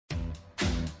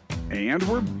And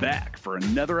we're back for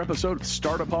another episode of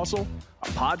Startup Hustle, a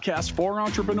podcast for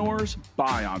entrepreneurs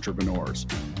by entrepreneurs.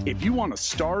 If you want to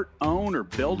start, own, or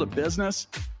build a business,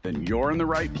 then you're in the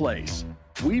right place.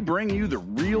 We bring you the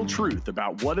real truth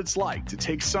about what it's like to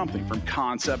take something from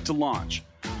concept to launch.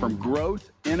 From growth,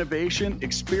 innovation,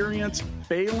 experience,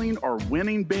 failing, or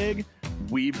winning big,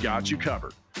 we've got you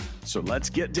covered. So let's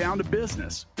get down to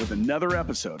business with another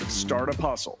episode of Startup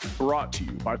Hustle, brought to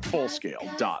you by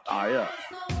Fullscale.io.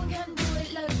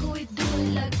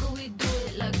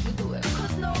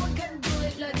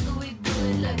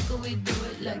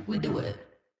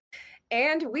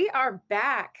 And we are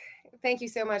back. Thank you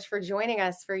so much for joining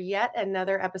us for yet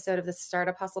another episode of the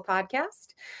Startup Hustle podcast.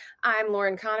 I'm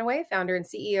Lauren Conaway, founder and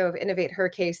CEO of Innovate Her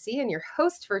KC, and your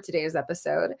host for today's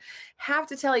episode. Have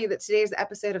to tell you that today's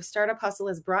episode of Startup Hustle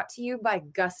is brought to you by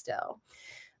Gusto.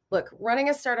 Look, running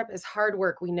a startup is hard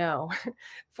work, we know.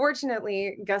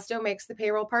 Fortunately, Gusto makes the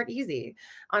payroll part easy.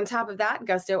 On top of that,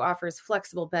 Gusto offers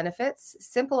flexible benefits,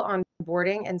 simple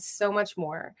onboarding, and so much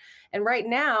more. And right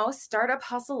now, Startup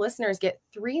Hustle listeners get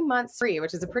 3 months free,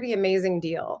 which is a pretty amazing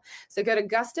deal. So go to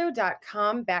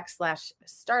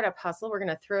gusto.com/startup hustle. We're going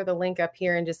to throw the link up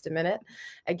here in just a minute.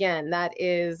 Again, that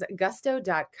is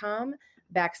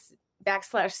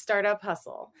gusto.com/startup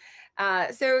hustle.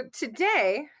 So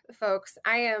today, folks,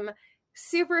 I am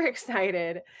super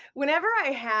excited. Whenever I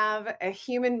have a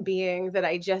human being that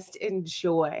I just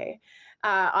enjoy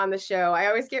on the show, I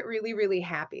always get really, really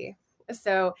happy.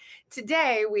 So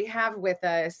today we have with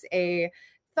us a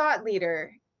thought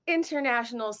leader,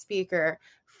 international speaker,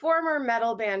 former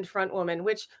metal band frontwoman,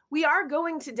 which we are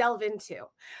going to delve into.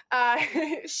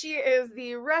 She is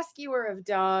the rescuer of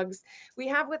dogs. We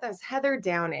have with us Heather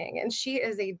Downing, and she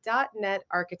is a .NET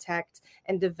architect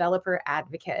and developer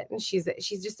advocate. And she's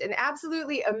just an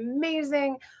absolutely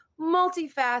amazing,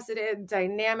 multifaceted,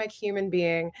 dynamic human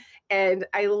being. And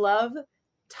I love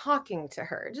talking to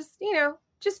her, just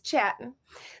chatting.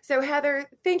 So Heather,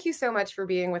 thank you so much for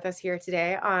being with us here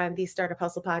today on the Startup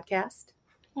Hustle podcast.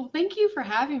 Well, thank you for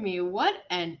having me. What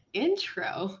an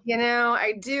intro.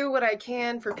 I do what I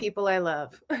can for people I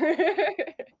love.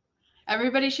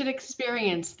 Everybody should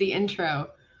experience the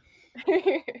intro.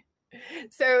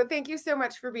 So thank you so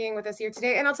much for being with us here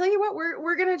today. And I'll tell you what,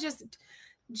 we're going to just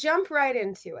jump right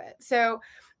into it. So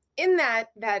in that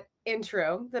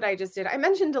intro that I just did, I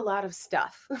mentioned a lot of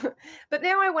stuff, but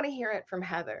now I want to hear it from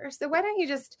Heather. So why don't you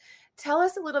just tell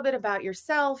us a little bit about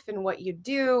yourself and what you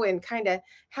do and kind of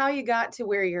how you got to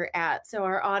where you're at so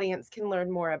our audience can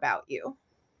learn more about you.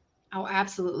 Oh,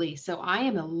 absolutely. So I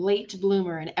am a late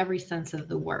bloomer in every sense of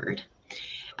the word.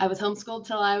 I was homeschooled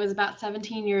till I was about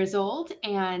 17 years old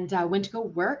and went to go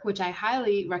work, which I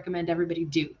highly recommend everybody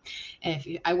do.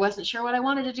 I wasn't sure what I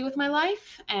wanted to do with my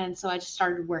life, and so I just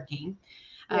started working.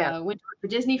 Went to work for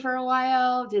Disney for a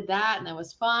while, did that, and that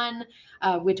was fun.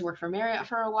 Went to work for Marriott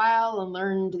for a while and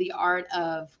learned the art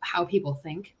of how people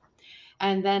think.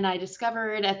 And then I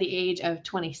discovered at the age of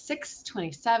 26,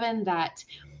 27, that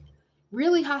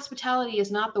really hospitality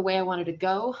is not the way I wanted to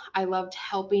go. I loved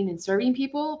helping and serving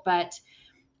people, but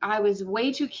I was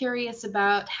way too curious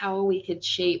about how we could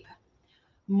shape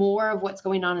more of what's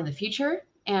going on in the future.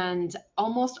 And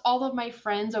almost all of my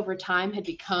friends over time had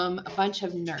become a bunch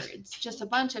of nerds, just a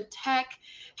bunch of tech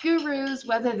gurus,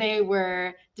 whether they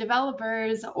were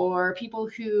developers or people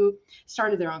who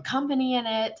started their own company in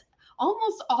it.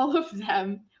 Almost all of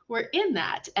them were in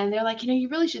that. And they're like, you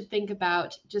really should think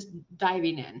about just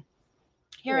diving in.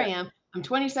 Here I am. I'm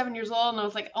 27 years old, and I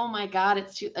was like, oh my God,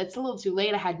 it's a little too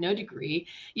late. I had no degree.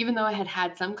 Even though I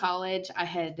had some college, I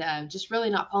had just really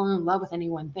not fallen in love with any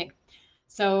one thing.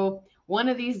 So one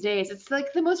of these days, it's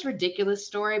like the most ridiculous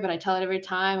story, but I tell it every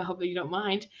time. I hope that you don't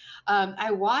mind.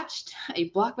 I watched a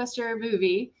Blockbuster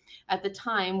movie at the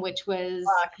time, which was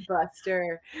a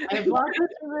Blockbuster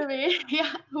movie,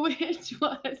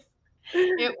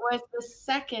 it was the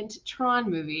second Tron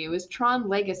movie. It was Tron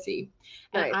Legacy.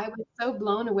 And Right. I was so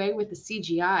blown away with the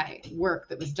CGI work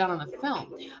that was done on the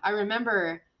film. I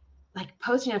remember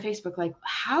posting on Facebook,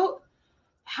 how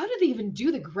did they even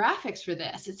do the graphics for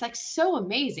this? It's so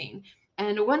amazing.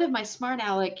 And one of my smart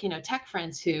aleck, tech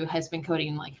friends who has been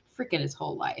coding freaking his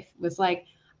whole life was like,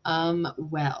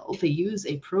 well, they use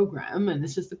a program and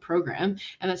this is the program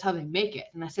and that's how they make it.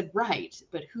 And I said, right,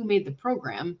 but who made the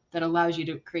program that allows you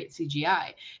to create CGI?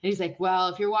 And he's like, well,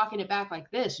 if you're walking it back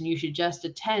like this, and you should just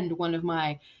attend one of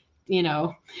my,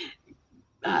 the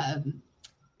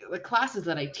classes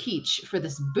that I teach for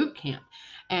this boot camp.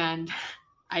 And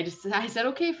I said,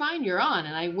 okay, fine, you're on.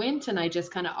 And I went and I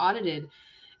just kind of audited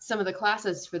some of the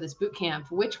classes for this boot camp,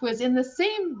 which was in the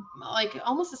same,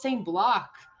 almost the same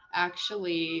block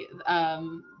actually,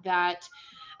 that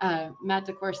Matt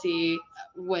DeCourcy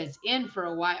was in for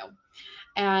a while.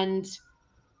 And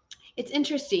it's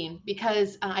interesting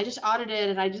because I just audited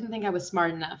and I didn't think I was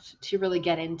smart enough to really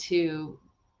get into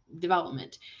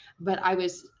development, but I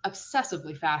was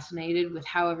obsessively fascinated with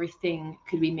how everything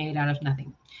could be made out of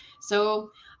nothing.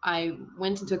 So I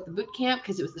went and took the boot camp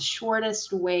because it was the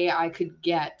shortest way I could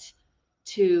get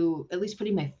to at least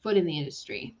putting my foot in the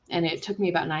industry. And it took me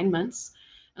about 9 months.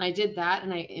 And I did that.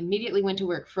 And I immediately went to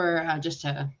work for just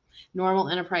a normal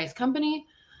enterprise company.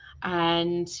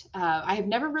 And I have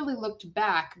never really looked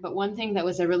back. But one thing that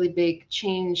was a really big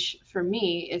change for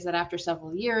me is that after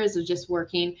several years of just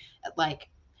working at like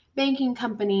banking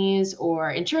companies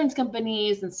or insurance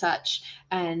companies and such,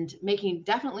 and making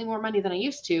definitely more money than I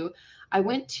used to, I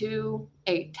went to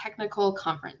a technical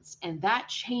conference, and that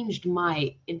changed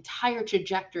my entire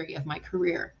trajectory of my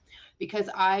career, because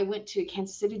I went to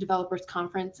Kansas City Developers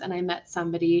Conference and I met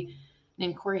somebody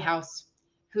named Corey House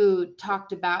who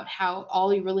talked about how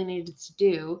all you really needed to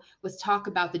do was talk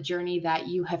about the journey that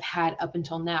you have had up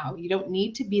until now. You don't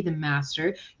need to be the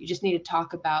master. You just need to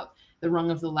talk about the rung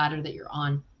of the ladder that you're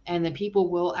on. And then people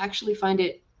will actually find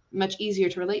it much easier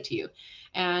to relate to you,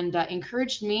 and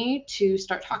encouraged me to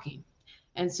start talking.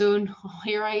 And so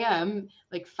here I am,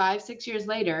 like 5-6 years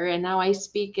later, and now I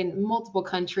speak in multiple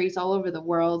countries all over the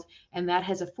world. And that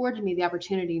has afforded me the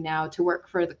opportunity now to work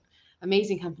for the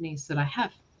amazing companies that I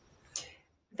have.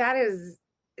 That is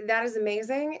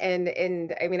amazing.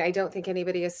 And I mean, I don't think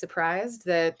anybody is surprised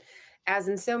that, as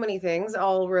in so many things,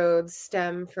 all roads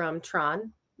stem from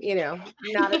Tron,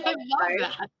 not at all,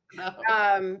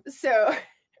 right? So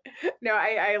no,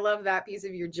 I love that piece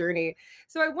of your journey.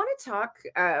 So I want to talk,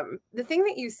 the thing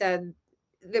that you said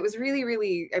that was really,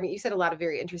 really, I mean, you said a lot of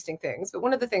very interesting things, but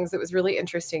one of the things that was really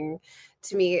interesting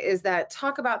to me is that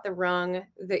talk about the rung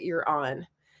that you're on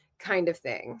kind of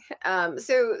thing.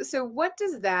 So what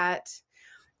does that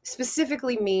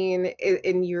specifically mean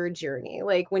in your journey?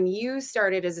 Like when you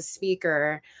started as a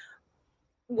speaker,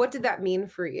 what did that mean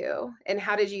for you? And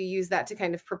how did you use that to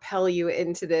kind of propel you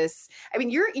into this? I mean,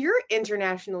 you're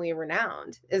internationally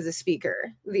renowned as a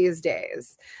speaker these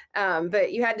days,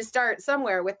 but you had to start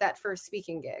somewhere with that first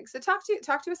speaking gig. So talk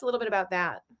to us a little bit about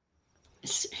that.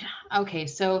 Okay,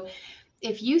 so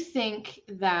if you think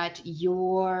that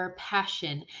your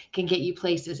passion can get you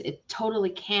places, it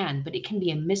totally can, but it can be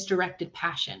a misdirected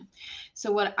passion.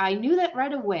 So what I knew that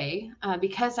right away,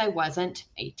 because I wasn't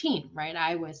 18, right?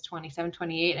 I was 27,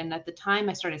 28. And at the time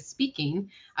I started speaking,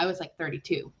 I was like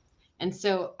 32. And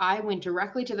so I went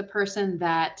directly to the person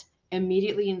that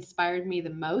immediately inspired me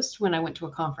the most when I went to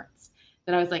a conference.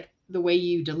 That I was like, the way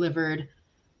you delivered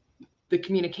the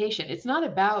communication. It's not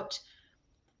about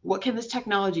what can this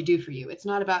technology do for you? It's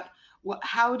not about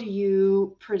how do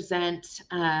you present,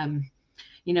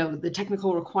 the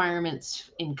technical requirements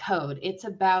in code. It's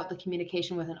about the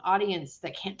communication with an audience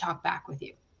that can't talk back with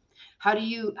you. How do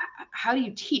you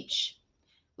teach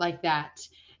like that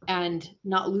and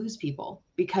not lose people?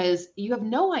 Because you have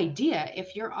no idea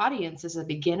if your audience is a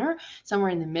beginner, somewhere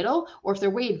in the middle, or if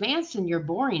they're way advanced and you're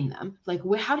boring them. Like,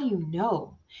 how do you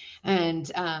know?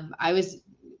 And I was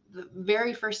the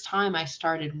very first time I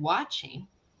started watching,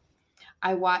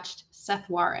 I watched Seth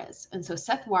Juarez. And so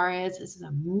Seth Juarez is an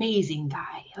amazing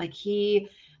guy. Like he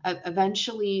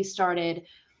eventually started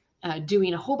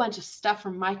doing a whole bunch of stuff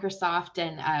from Microsoft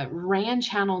and ran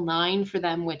Channel 9 for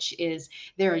them, which is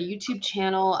their YouTube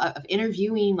channel of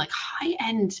interviewing like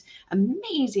high-end,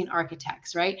 amazing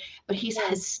architects, right? But he's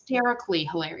hysterically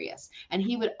hilarious. And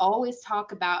he would always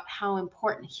talk about how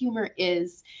important humor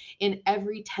is in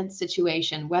every tense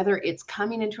situation, whether it's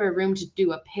coming into a room to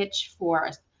do a pitch for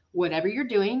whatever you're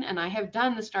doing, and I have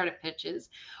done the startup pitches,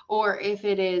 or if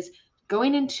it is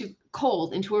going into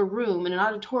a room in an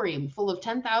auditorium full of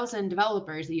 10,000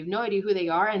 developers that you have no idea who they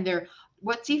are. And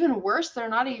what's even worse, they're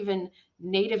not even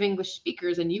native English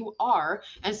speakers and you are.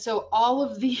 And so all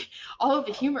of the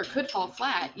humor could fall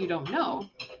flat. You don't know,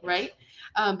 right?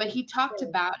 But he talked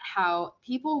about how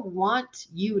people want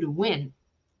you to win.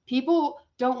 People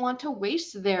don't want to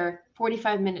waste their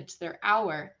 45 minutes, their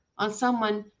hour on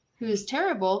someone who's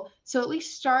terrible. So at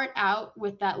least start out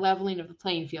with that leveling of the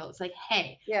playing field. It's like,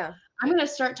 hey, I'm going to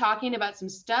start talking about some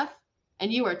stuff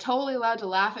and you are totally allowed to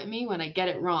laugh at me when I get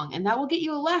it wrong. And that will get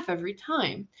you a laugh every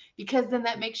time, because then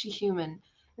that makes you human.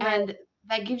 Right. And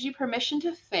that gives you permission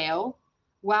to fail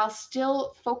while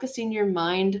still focusing your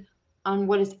mind on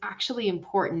what is actually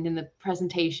important in the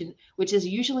presentation, which is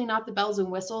usually not the bells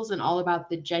and whistles and all about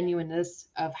the genuineness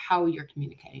of how you're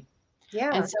communicating.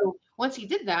 Yeah. And so once he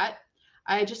did that,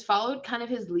 I just followed kind of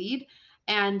his lead.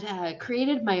 and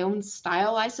created my own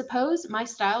style, I suppose. My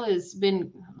style has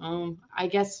been, I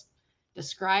guess,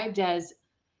 described as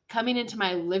coming into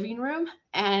my living room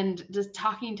and just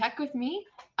talking tech with me.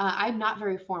 I'm not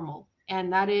very formal.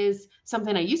 And that is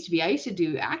something I used to be. I used to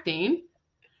do acting,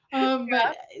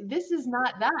 but this is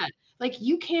not that. Like,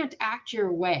 you can't act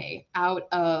your way out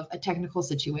of a technical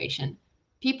situation.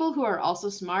 People who are also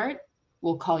smart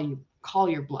will call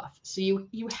your bluff. So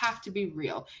you have to be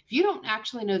real. If you don't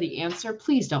actually know the answer,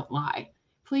 please don't lie.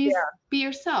 Please be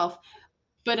yourself.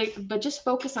 But just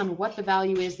focus on what the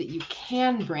value is that you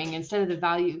can bring instead of the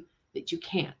value that you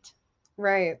can't.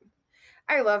 Right.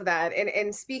 I love that.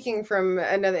 And speaking from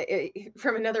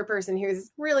another person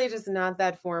who's really just not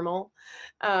that formal,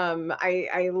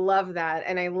 I love that.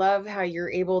 And I love how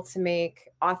you're able to make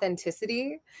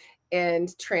authenticity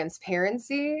and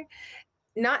transparency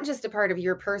not just a part of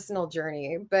your personal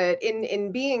journey, but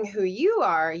in being who you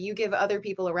are, you give other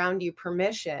people around you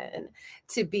permission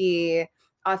to be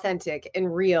authentic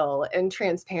and real and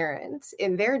transparent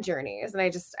in their journeys. And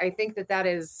I think that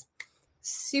is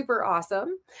super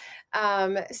awesome.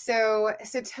 So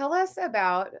tell us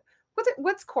about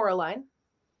what's Coraline?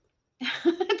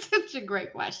 That's such a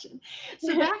great question.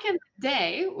 So back in the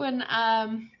day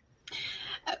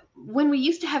when we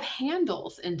used to have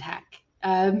handles in tech,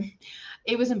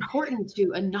 it was important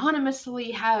to anonymously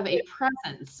have a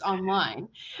presence online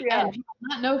and people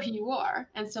not know who you are.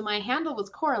 And so my handle was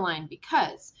Coraline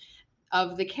because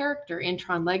of the character in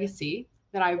Tron Legacy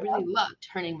that I really loved.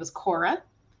 Her name was Cora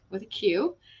with a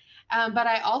Q. But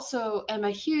I also am a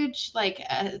huge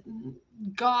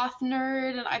goth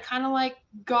nerd, and I kind of like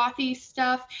gothy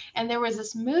stuff. And there was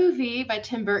this movie by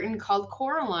Tim Burton called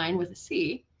Coraline with a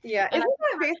C. Yeah, isn't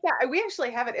that based off? We actually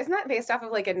have it. Isn't that based off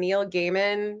of like a Neil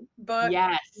Gaiman book?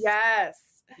 Yes. Love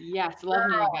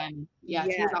Neil Gaiman. Yes,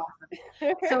 he's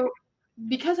awesome. So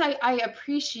because I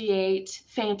appreciate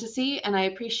fantasy and I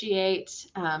appreciate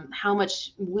how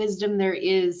much wisdom there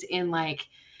is in like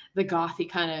the gothy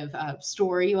kind of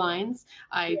storylines,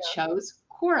 I chose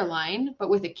Coraline, but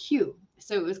with a Q.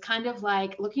 So it was kind of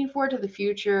like looking forward to the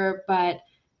future, but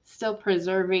still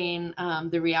preserving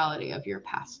the reality of your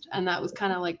past. And that was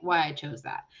kind of like why I chose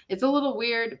that. It's a little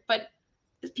weird, but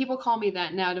people call me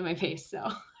that now to my face. So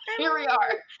here we are.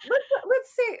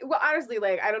 Let's say, well, honestly,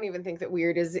 like, I don't even think that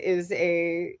weird is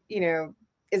a,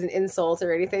 is an insult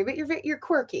or anything, but you're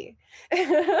quirky.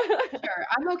 Sure.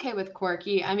 I'm okay with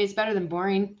quirky. I mean, it's better than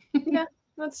boring. Yeah,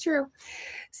 that's true.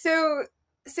 So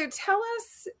tell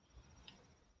us,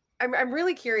 I'm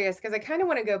really curious because I kind of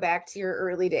want to go back to your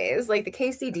early days. Like the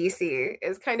KCDC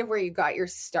is kind of where you got your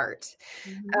start.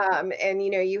 Mm-hmm. And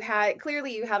you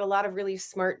had a lot of really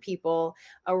smart people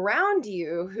around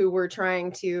you who were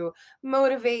trying to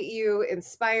motivate you,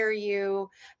 inspire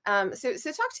you. So talk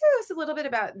to us a little bit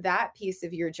about that piece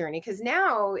of your journey, because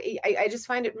now I just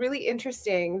find it really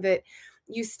interesting that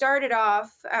you started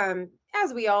off,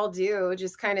 as we all do,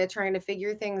 just kind of trying to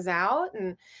figure things out.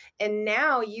 And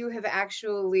now you have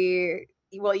actually,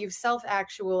 you've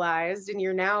self-actualized and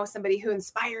you're now somebody who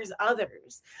inspires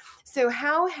others. So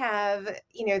how have,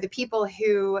 the people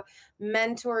who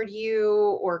mentored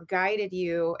you or guided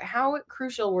you, how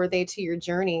crucial were they to your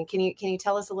journey? Can you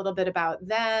tell us a little bit about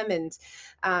them and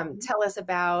tell us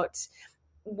about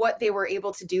what they were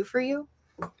able to do for you?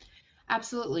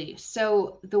 Absolutely.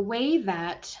 So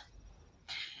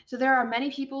there are many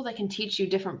people that can teach you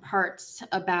different parts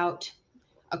about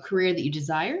a career that you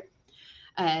desire.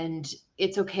 And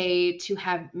it's okay to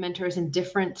have mentors in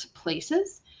different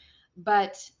places.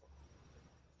 But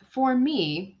for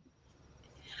me,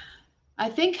 I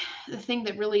think the thing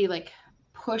that really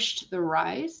pushed the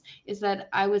rise is that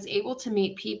I was able to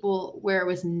meet people where it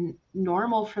was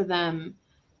normal for them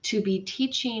to be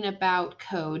teaching about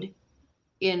code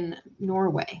in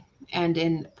Norway and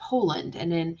in Poland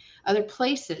and in other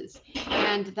places.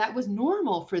 And that was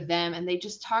normal for them. And they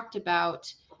just talked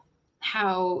about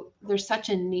how there's such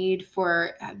a need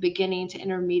for beginning to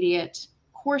intermediate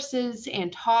courses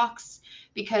and talks,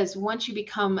 because once you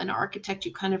become an architect,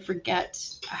 you kind of forget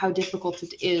how difficult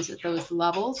it is at those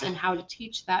levels and how to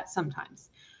teach that sometimes.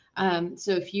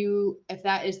 So if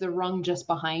that is the rung just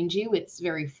behind you, it's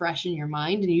very fresh in your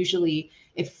mind. And usually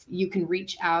if you can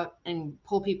reach out and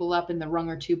pull people up in the rung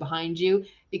or two behind you,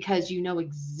 because you know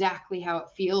exactly how it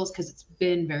feels, because it's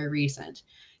been very recent.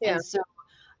 Yeah. And so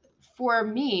for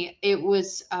me, it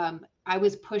was, I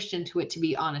was pushed into it, to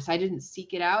be honest. I didn't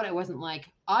seek it out. I wasn't like,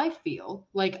 I feel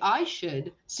like I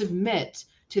should submit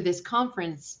to this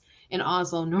conference in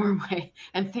Oslo, Norway,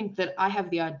 and think that I have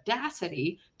the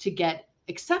audacity to get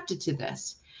accepted to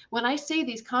this. When I say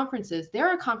these conferences, there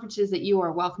are conferences that you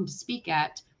are welcome to speak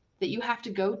at that you have to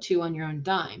go to on your own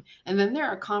dime. And then there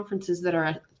are conferences that are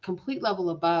a complete level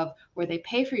above, where they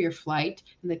pay for your flight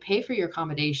and they pay for your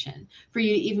accommodation for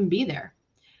you to even be there.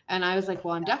 And I was like,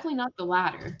 well, I'm definitely not the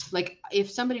latter. Like, if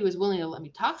somebody was willing to let me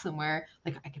talk somewhere,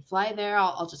 like, I could fly there.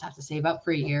 I'll just have to save up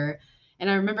for a year. And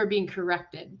I remember being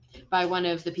corrected by one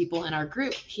of the people in our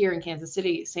group here in Kansas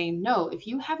City saying, no, if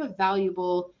you have a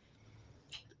valuable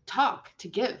talk to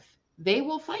give, they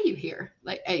will fly you here.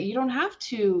 Like, you don't have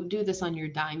to do this on your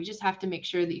dime. You just have to make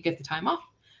sure that you get the time off.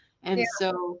 And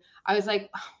so I was like,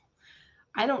 oh,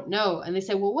 I don't know. And they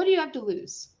said, well, what do you have to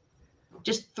lose?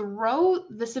 Just throw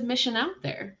the submission out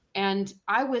there. And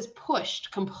I was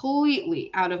pushed completely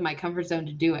out of my comfort zone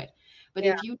to do it. But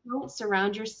if you don't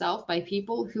surround yourself by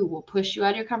people who will push you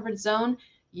out of your comfort zone,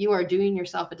 you are doing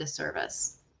yourself a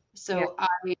disservice. So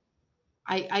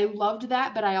I loved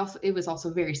that, but it was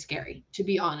also very scary, to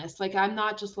be honest. Like, I'm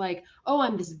not just like, oh,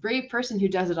 I'm this brave person who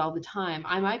does it all the time.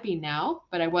 I might be now,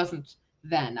 but I wasn't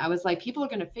then. I was like, people are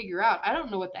going to figure out, I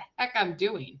don't know what the heck I'm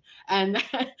doing. And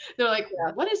they're like,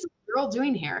 what is this girl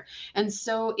doing here? And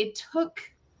so it took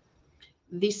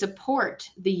the support,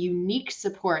 the unique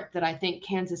support that I think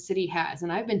Kansas City has.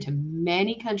 And I've been to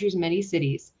many countries, many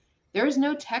cities. There is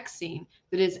no tech scene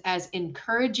that is as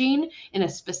encouraging in a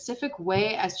specific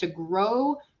way as to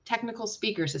grow technical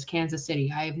speakers as Kansas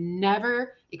City. I have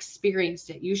never experienced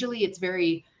it. Usually it's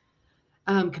very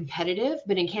competitive,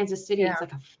 but in Kansas City, it's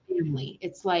like a family.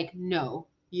 It's like, no,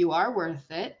 you are worth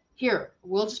it. Here,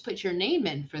 we'll just put your name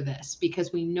in for this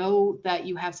because we know that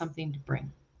you have something to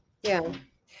bring. Yeah.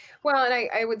 Well, and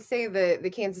I would say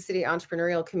the Kansas City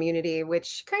entrepreneurial community,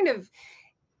 which kind of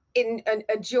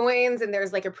adjoins, and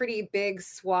there's like a pretty big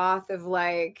swath of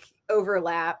like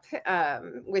overlap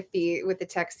with the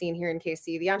tech scene here in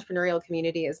KC. The entrepreneurial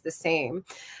community is the same.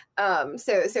 So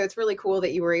it's really cool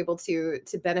that you were able to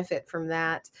benefit from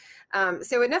that.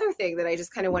 So another thing that I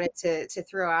just kind of wanted to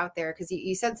throw out there, because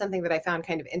you said something that I found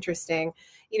kind of interesting.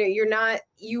 You know,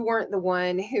 you weren't the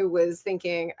one who was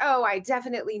thinking, oh, I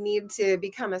definitely need to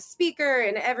become a speaker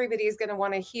and everybody's going to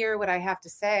want to hear what I have to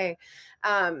say.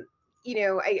 You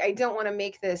know, I don't want to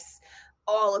make this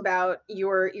all about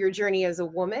your journey as a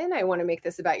woman. I want to make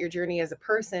this about your journey as a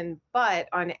person. But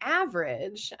on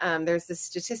average, there's this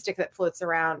statistic that floats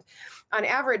around. On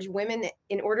average, women,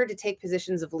 in order to take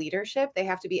positions of leadership, they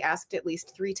have to be asked at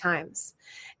least 3 times.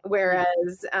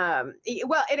 Whereas,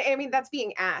 well, and I mean, that's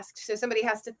being asked. So somebody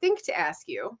has to think to ask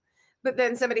you, but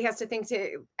then somebody has to think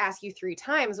to ask you 3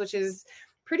 times, which is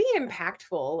pretty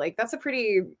impactful. Like, that's a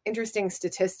pretty interesting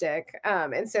statistic.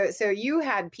 And so you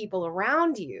had people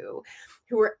around you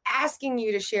who were asking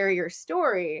you to share your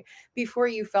story before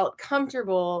you felt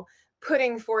comfortable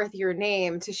putting forth your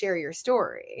name to share your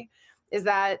story. Is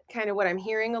that kind of what I'm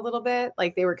hearing a little bit?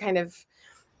 Like, they were kind of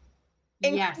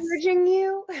encouraging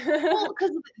you? Well,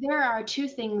 because there are 2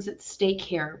 things at stake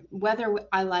here. Whether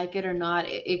I like it or not,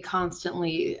 it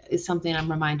constantly is something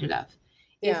I'm reminded of.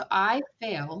 Yeah. If I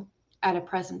fail at a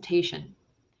presentation,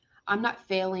 I'm not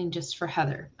failing just for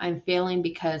Heather. I'm failing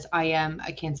because I am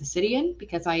a Kansas Citian,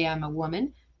 because I am a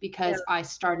woman, because I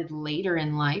started later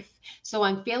in life. So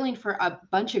I'm failing for a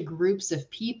bunch of groups of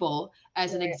people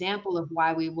as an example of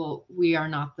why we are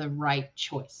not the right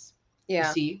choice. Yeah.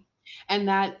 You see? And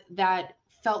that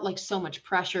felt like so much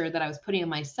pressure that I was putting on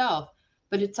myself,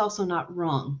 but it's also not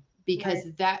wrong,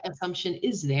 because that assumption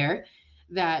is there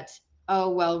that, oh,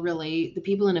 well, really, the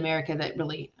people in America that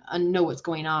really know what's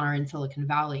going on are in Silicon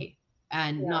Valley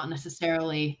and not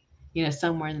necessarily,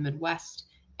 somewhere in the Midwest.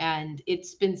 And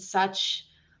it's been such,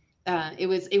 it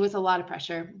was a lot of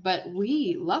pressure, but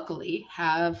we luckily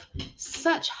have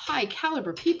such high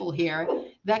caliber people here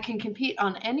that can compete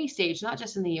on any stage, not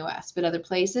just in the US, but other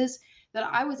places, that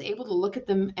I was able to look at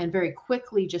them and very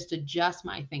quickly just adjust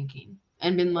my thinking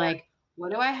and been like,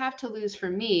 what do I have to lose for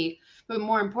me? But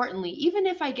more importantly, even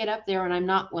if I get up there and I'm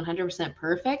not 100%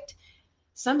 perfect,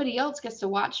 somebody else gets to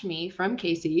watch me from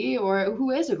KC, or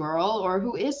who is a girl, or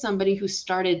who is somebody who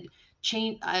started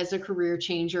change as a career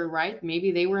changer, right?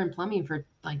 Maybe they were in plumbing for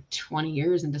like 20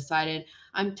 years and decided,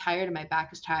 I'm tired and my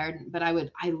back is tired, but I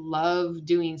love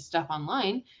doing stuff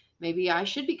online. Maybe I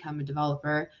should become a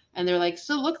developer. And they're like,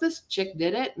 so look, this chick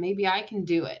did it. Maybe I can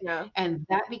do it. Yeah. And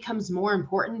that becomes more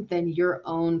important than your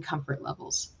own comfort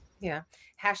levels. Yeah.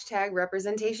 Hashtag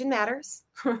representation matters.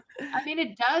 I mean,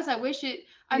 it does. I wish it,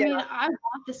 I mean, I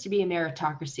want this to be a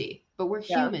meritocracy, but we're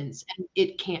humans and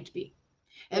it can't be.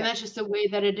 And that's just the way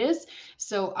that it is.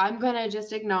 So I'm going to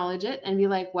just acknowledge it and be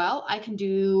like, well, I can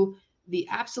do the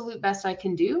absolute best I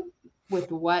can do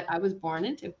with what I was born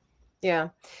into. Yeah.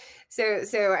 So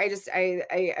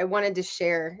I wanted to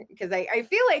share, because I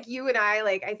feel like you and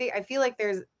I feel like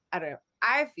there's, I don't know,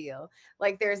 I feel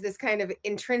like there's this kind of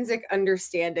intrinsic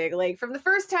understanding. Like from the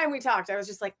first time we talked, I was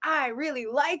just like, I really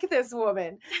like this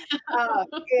woman.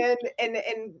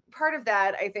 And part of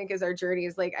that, I think, is our journey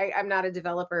is like, I'm not a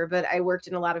developer, but I worked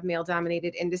in a lot of male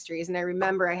dominated industries. And I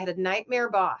remember I had a nightmare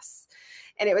boss,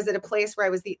 and it was at a place where I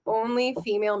was the only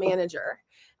female manager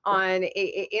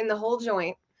in the whole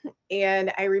joint.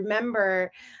 And I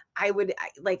remember I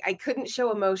couldn't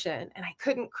show emotion, and I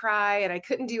couldn't cry, and I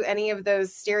couldn't do any of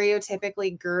those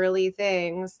stereotypically girly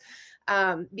things.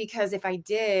 Because if I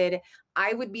did,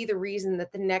 I would be the reason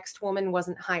that the next woman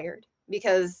wasn't hired,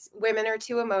 because women are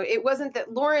too It wasn't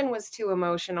that Lauren was too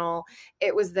emotional.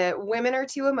 It was that women are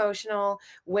too emotional.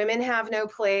 Women have no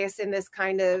place in this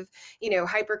kind of,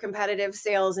 hyper competitive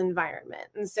sales environment.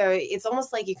 And so it's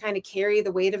almost like you kind of carry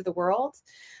the weight of the world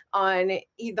on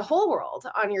the whole world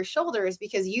on your shoulders,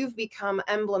 because you've become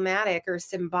emblematic or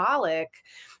symbolic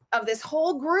of this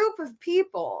whole group of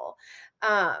people.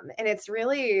 And it's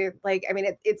really like,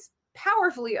 it's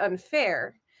powerfully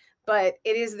unfair, but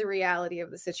it is the reality of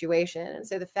the situation. And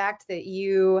so the fact that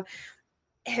you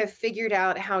have figured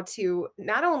out how to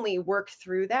not only work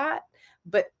through that,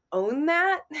 but own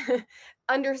that,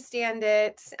 understand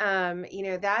it,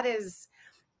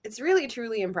 it's really,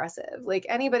 truly impressive. Like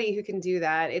anybody who can do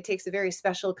that, it takes a very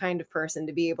special kind of person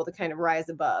to be able to kind of rise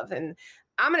above. And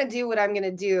I'm going to do what I'm going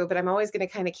to do, but I'm always going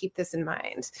to kind of keep this in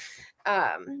mind.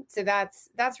 So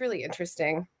that's really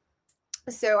interesting.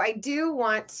 So I do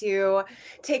want to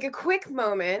take a quick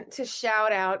moment to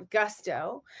shout out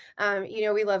Gusto.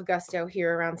 We love Gusto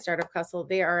here around Startup Hustle.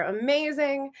 They are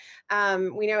amazing.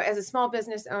 We know as a small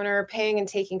business owner, paying and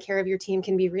taking care of your team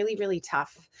can be really, really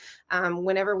tough.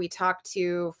 Whenever we talk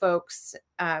to folks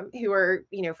who are,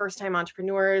 first-time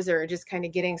entrepreneurs or just kind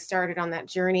of getting started on that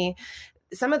journey,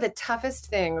 some of the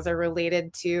toughest things are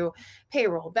related to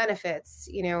payroll, benefits,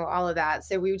 all of that.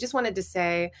 So we just wanted to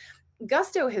say,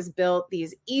 Gusto has built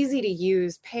these easy to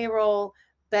use payroll,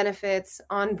 benefits,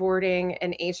 onboarding,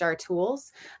 and HR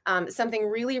tools. Something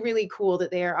really, really cool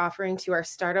that they are offering to our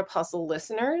Startup Hustle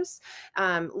listeners.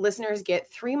 Listeners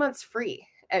get 3 months free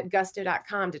at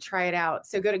gusto.com to try it out.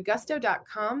 So go to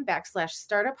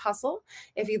gusto.com/startup hustle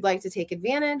if you'd like to take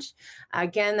advantage.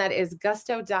 Again, that is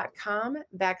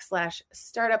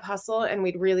gusto.com/startup hustle. And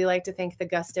we'd really like to thank the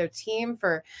Gusto team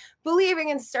for believing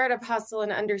in Startup Hustle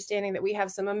and understanding that we have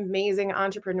some amazing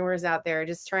entrepreneurs out there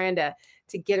just trying to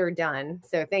get her done.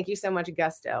 So thank you so much,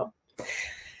 Gusto.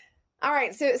 All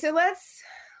right. So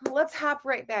let's hop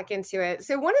right back into it.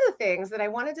 So one of the things that I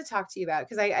wanted to talk to you about,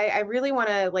 because I really want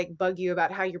to bug you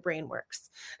about how your brain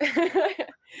works. So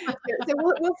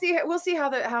we'll see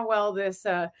how well this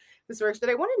works. But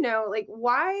I want to know,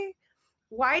 why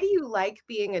do you like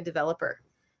being a developer?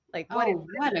 What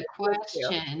a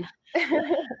question.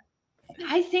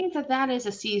 I think that is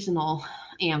a seasonal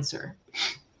answer.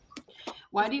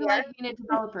 Why do you like being a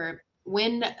developer?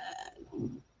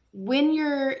 When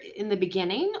you're in the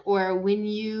beginning or when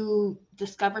you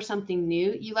discover something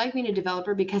new, you like being a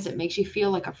developer because it makes you feel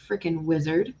like a freaking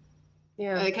wizard.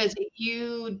 Yeah. Because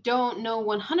you don't know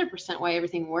 100% why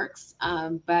everything works,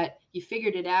 but you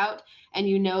figured it out and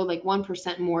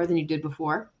 1% more than you did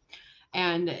before.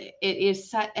 And it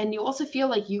is, and you also feel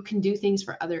like you can do things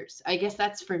for others. I guess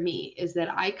that's for me, is that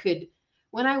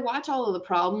when I watch all of the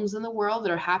problems in the world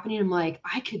that are happening, I'm like,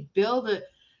 I could build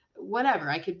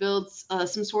I could build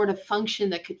some sort of function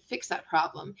that could fix that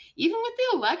problem. Even with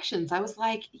the elections, I was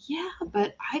like, yeah,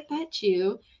 but I bet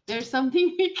you there's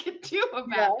something we could do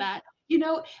about that,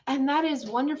 and that is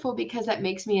wonderful because that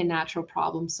makes me a natural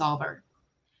problem solver.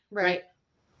 Right.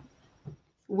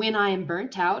 When I am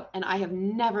burnt out, and I have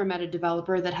never met a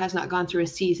developer that has not gone through a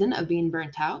season of being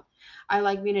burnt out, I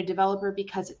like being a developer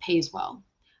because it pays well.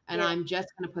 And I'm just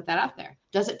going to put that out there.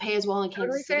 Does it pay as well in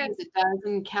Kansas City as it does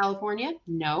in California?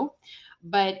 No,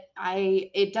 but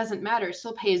it doesn't matter. It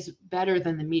still pays better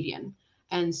than the median.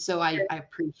 And so I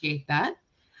appreciate that.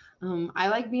 I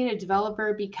like being a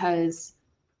developer because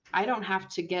I don't have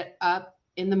to get up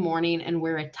in the morning and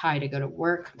wear a tie to go to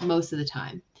work most of the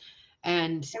time.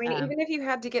 And even if you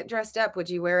had to get dressed up, would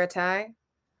you wear a tie?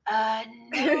 No.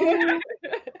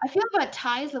 I feel about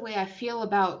ties the way I feel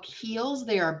about heels.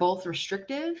 They are both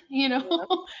restrictive, but you know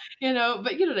what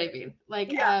I mean?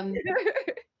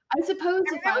 I suppose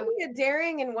that would be a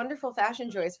daring and wonderful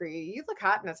fashion choice for you. You look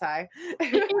hot in a tie.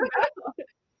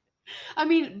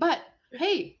 But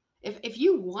hey, if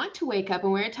you want to wake up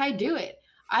and wear a tie, do it.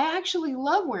 I actually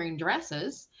love wearing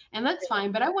dresses, and that's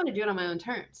fine, but I want to do it on my own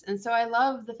terms. And so I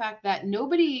love the fact that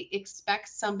nobody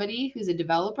expects somebody who's a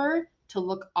developer to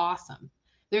look awesome.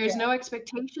 There's no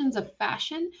expectations of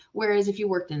fashion. Whereas if you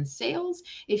worked in sales,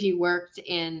 if you worked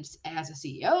in as a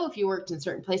CEO, if you worked in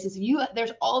certain places,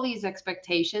 there's all these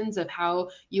expectations of how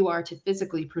you are to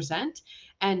physically present.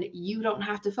 And you don't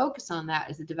have to focus on that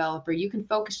as a developer. You can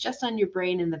focus just on your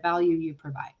brain and the value you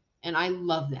provide. And I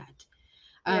love that.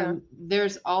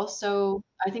 There's also,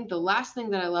 I think the last thing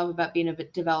that I love about being a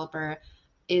developer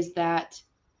is that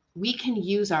we can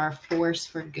use our force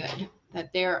for good,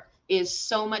 that there is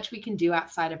so much we can do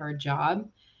outside of our job.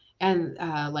 And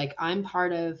like I'm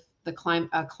part of the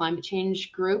climate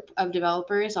change group of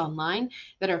developers online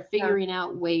that are figuring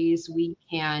out ways we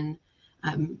can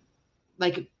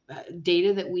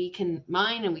data that we can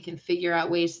mine, and we can figure out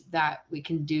ways that we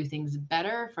can do things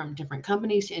better, from different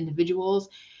companies to individuals.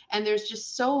 And there's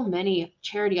just so many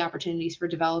charity opportunities for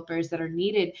developers that are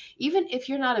needed. Even if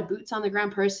you're not a boots on the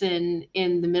ground person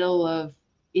in the middle of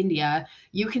India,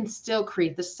 you can still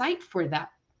create the site for that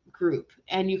group,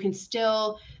 and you can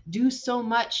still do so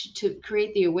much to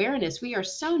create the awareness. We are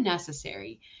so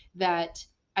necessary that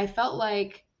I felt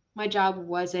like my job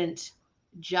wasn't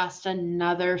just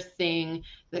another thing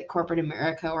that corporate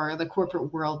America or the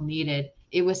corporate world needed.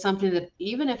 It was something that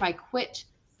even if I quit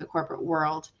the corporate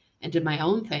world and did my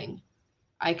own thing,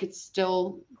 I could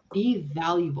still be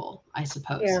valuable, I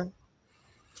suppose. Yeah.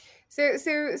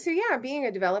 So yeah, being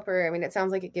a developer, I mean, it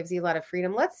sounds like it gives you a lot of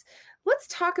freedom. Let's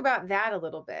talk about that a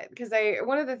little bit, because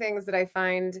one of the things that I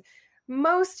find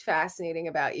most fascinating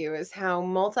about you is how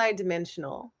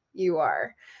multidimensional you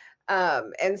are.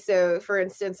 And so, for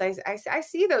instance, I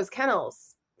see those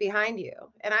kennels behind you,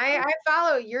 and I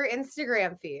follow your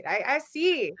Instagram feed. I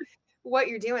see what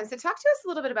you're doing. So talk to us a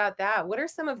little bit about that. What are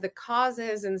some of the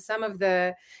causes and some of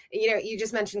the, you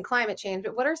just mentioned climate change,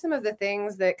 but what are some of the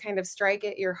things that kind of strike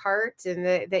at your heart and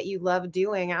that you love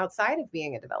doing outside of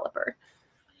being a developer?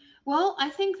 Well, I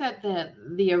think that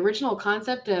the original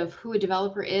concept of who a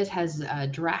developer is has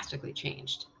drastically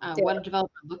changed. What a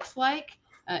developer looks like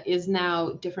is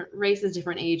now different races,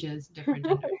 different ages, different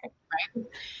genders,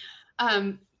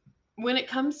 right? When it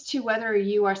comes to whether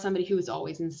you are somebody who is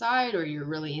always inside or you're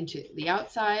really into the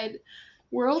outside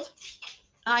world,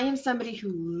 I am somebody who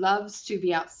loves to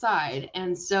be outside.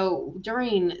 And so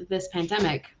during this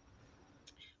pandemic,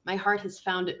 my heart has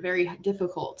found it very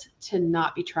difficult to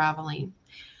not be traveling.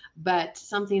 But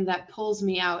something that pulls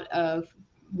me out of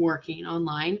working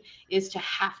online is to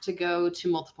have to go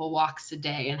to multiple walks a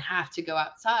day and have to go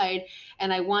outside.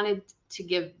 And I wanted to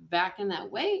give back in that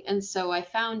way. And so I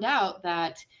found out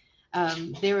that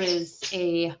there is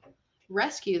a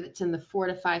rescue that's in the 4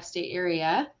 to 5 state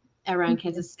area around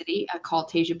Kansas City called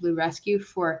Tasia Blue Rescue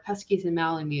for Huskies and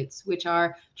Malamutes, which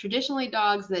are traditionally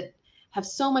dogs that have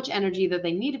so much energy that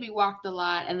they need to be walked a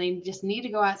lot and they just need to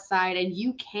go outside, and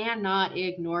you cannot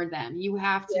ignore them. You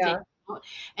have to take them out.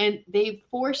 And they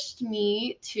forced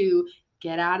me to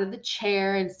get out of the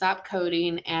chair and stop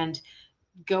coding and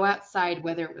go outside,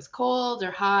 whether it was cold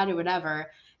or hot or whatever.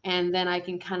 And then I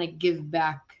can kind of give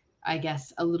back, I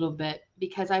guess, a little bit,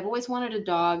 because I've always wanted a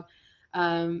dog.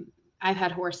 I've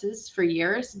had horses for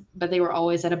years, but they were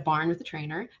always at a barn with a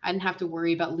trainer. I didn't have to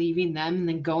worry about leaving them and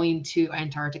then going to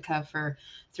Antarctica for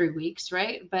 3 weeks,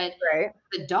 right? But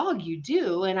the dog you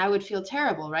do, and I would feel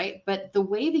terrible, right? But the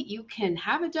way that you can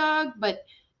have a dog but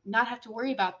not have to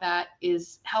worry about that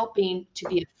is helping to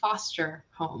be a foster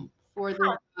home for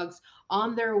the dogs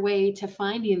on their way to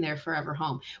finding their forever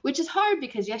home, which is hard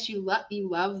because yes, you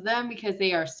love them because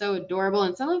they are so adorable,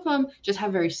 and some of them just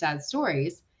have very sad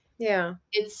stories. Yeah.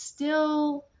 It's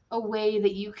still a way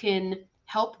that you can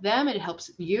help them, and it helps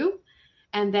you.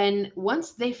 And then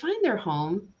once they find their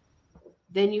home,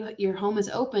 then your home is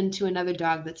open to another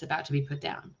dog that's about to be put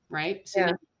down, right?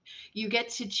 So you get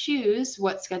to choose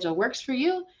what schedule works for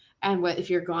you. And if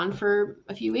you're gone for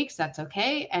a few weeks, that's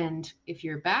okay. And if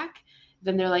you're back,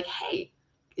 then they're like, hey,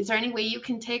 is there any way you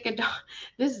can take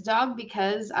this dog?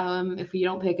 Because if we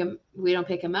don't pick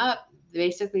him up,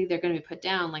 basically they're going to be put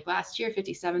down. Like last year,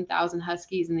 57,000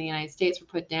 Huskies in the United States were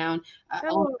put down.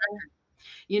 And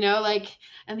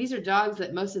these are dogs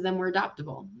that most of them were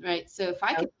adoptable, right? So if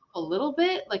I could help a little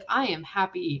bit, like I am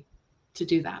happy to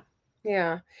do that.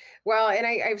 Yeah. Well, and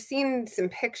I've seen some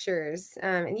pictures,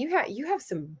 and you have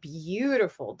some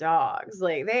beautiful dogs.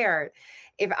 Like they are,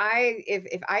 if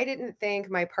I didn't think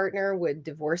my partner would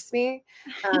divorce me,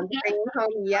 bringing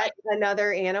home yet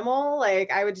another animal,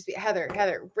 like I would just be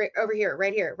Heather, right over here,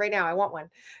 right here, right now. I want one,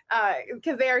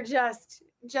 because they are just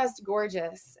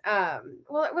gorgeous.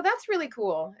 Well, that's really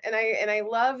cool, and I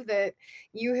love that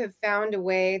you have found a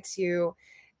way to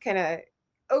kind of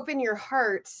open your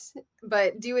heart,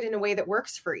 but do it in a way that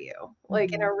works for you.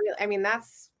 Like in a real, I mean,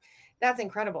 that's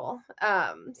incredible.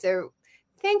 So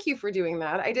Thank you for doing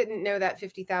that. I didn't know that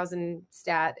 50,000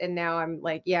 stat, and now I'm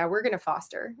like, yeah, we're gonna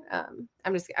foster. I'm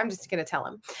just gonna tell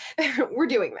him we're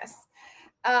doing this.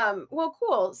 Well,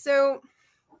 cool. So,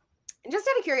 just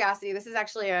out of curiosity, this is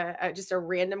actually just a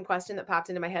random question that popped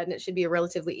into my head, and it should be a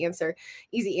relatively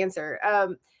easy answer. How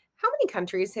many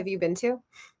countries have you been to?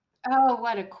 Oh,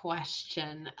 what a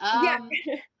question. Yeah.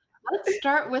 Let's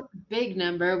start with the big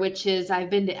number, which is I've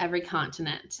been to every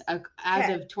continent as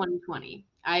Okay. of 2020.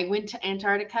 I went to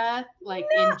Antarctica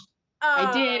No.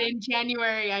 I did in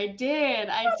January. I did.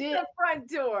 The front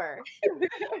door.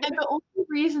 And the only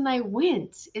reason I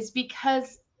went is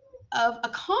because of a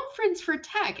conference for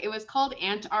tech. It was called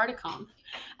Antarcticon.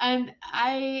 And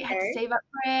I had to Okay. save up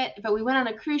for it, but we went on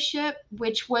a cruise ship,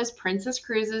 which was Princess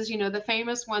Cruises, the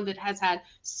famous one that has had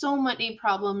so many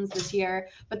problems this year.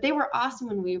 But they were awesome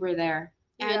when we were there.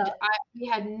 Yeah. And we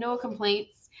had no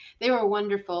complaints. They were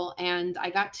wonderful. And I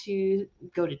got to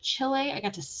go to Chile. I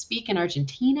got to speak in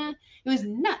Argentina. It was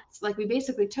nuts. Like we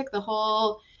basically took the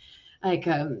whole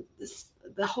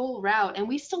the whole route, and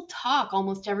we still talk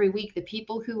almost every week, the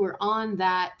people who were on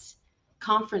that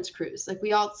conference cruise, like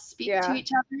we all speak to Yeah.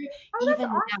 each other Oh, that's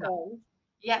even now. awesome.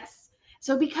 Yes.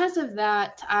 So because of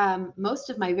that, most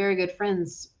of my very good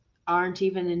friends aren't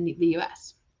even in the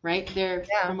US, right? They're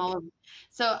Yeah. from all over.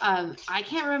 So I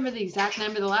can't remember the exact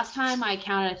number. The last time I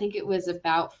counted, I think it was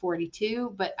about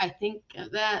 42, but I think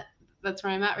that's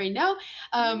where I'm at right now.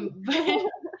 But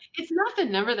it's not the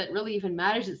number that really even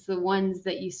matters. It's the ones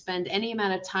that you spend any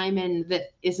amount of time in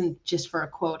that isn't just for a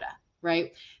quota,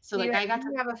 right? So Do like I got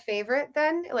you to have a favorite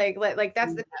then? Like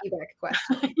that's the feedback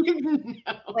question.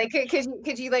 no. Like,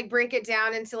 could you like break it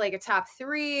down into like a top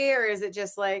three, or is it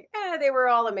just like, they were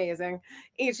all amazing,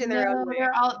 each in their own No, way?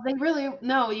 they really,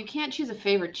 no, you can't choose a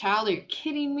favorite child. Are you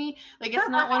kidding me? Like, it's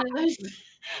not one of those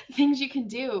things you can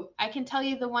do. I can tell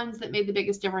you the ones that made the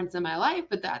biggest difference in my life,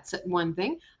 but that's one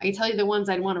thing. I can tell you the ones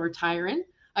I'd want to retire in.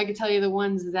 I can tell you the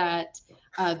ones that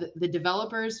the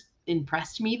developers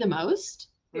impressed me the most,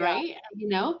 Yeah. right?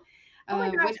 Oh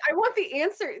my gosh, I want the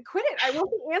answer. Quit it. I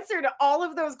want the answer to all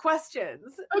of those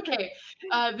questions. Okay.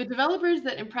 The developers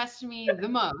that impressed me the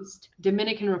most,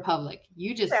 Dominican Republic.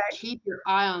 You just Okay. keep your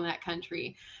eye on that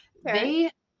country. Okay.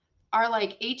 They are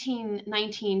like 18,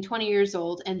 19, 20 years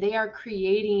old, and they are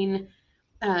creating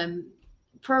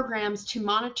programs to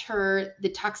monitor the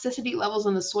toxicity levels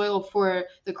on the soil for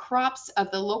the crops of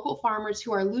the local farmers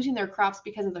who are losing their crops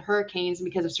because of the hurricanes and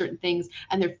because of certain things.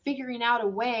 And they're figuring out a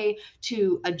way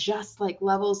to adjust like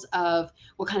levels of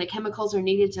what kind of chemicals are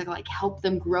needed to like help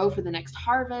them grow for the next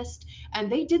harvest.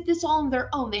 And they did this all on their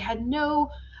own. They had no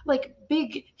like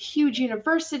big, huge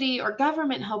university or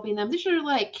government helping them. These are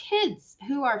like kids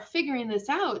who are figuring this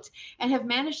out and have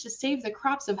managed to save the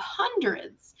crops of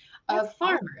hundreds of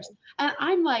farmers. Awesome. And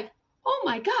I'm like, oh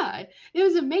my God, it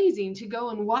was amazing to go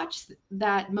and watch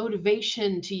that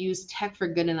motivation to use tech for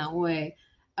good in that way.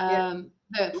 The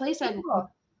place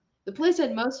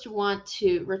I'd most want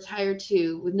to retire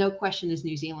to with no question is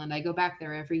New Zealand. I go back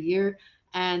there every year,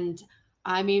 and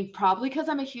I mean, probably because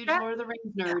I'm a huge Lord of the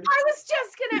Rings nerd. I was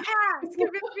just going to ask if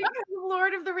it's because of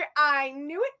Lord of the Rings. I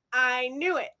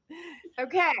knew it.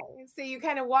 Okay. So you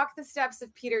kind of walk the steps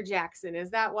of Peter Jackson.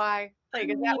 Is that why? Like,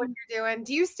 is that what you're doing?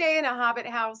 Do you stay in a Hobbit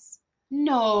house?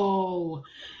 No.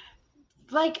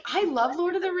 Like, I love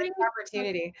Lord of the Rings.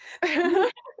 Opportunity.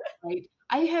 Right.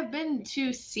 I have been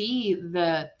to see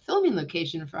the filming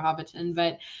location for Hobbiton,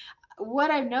 but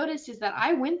what I've noticed is that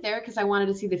I went there because I wanted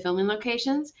to see the filming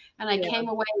locations, and I came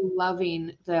away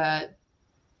loving the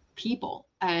people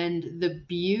and the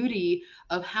beauty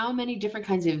of how many different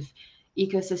kinds of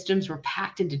ecosystems were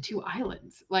packed into 2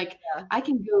 islands. Like I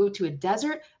can go to a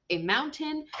desert, a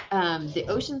mountain, the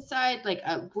ocean side, like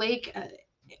a lake,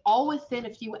 all within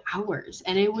a few hours.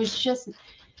 And it was just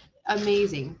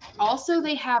amazing. Also,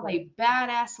 they have a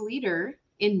badass leader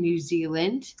in New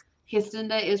Zealand.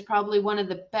 Jacinda is probably one of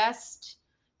the best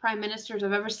prime ministers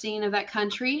I've ever seen of that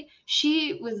country.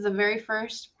 She was the very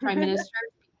first prime minister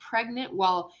pregnant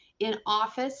while in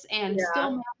office and still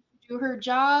managed to do her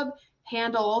job,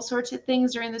 handle all sorts of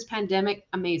things during this pandemic.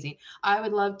 Amazing. I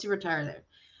would love to retire there.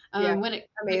 When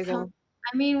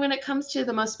it comes to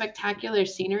the most spectacular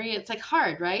scenery, it's like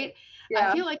hard, right? Yeah.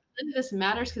 I feel like none of this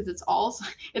matters because it's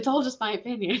all just my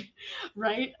opinion,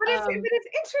 right? But it's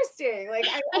interesting. Like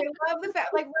I love the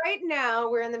fact, like right now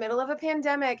we're in the middle of a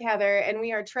pandemic, Heather, and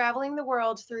we are traveling the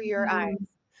world through your eyes.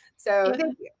 So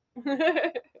thank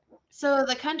you. So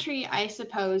the country, I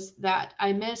suppose, that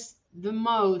I miss the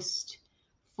most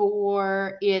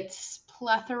for its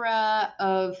plethora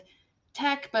of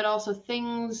tech, but also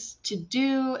things to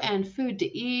do and food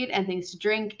to eat and things to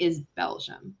drink is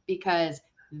Belgium, because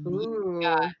You've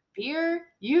got Ooh. beer,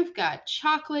 you've got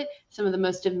chocolate, some of the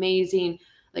most amazing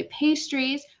like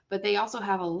pastries, but they also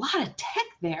have a lot of tech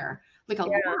there. Like a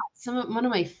lot. Yeah. One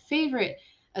of my favorite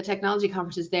technology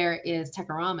conferences there is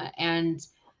Techorama, and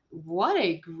what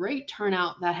a great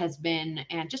turnout that has been,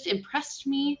 and just impressed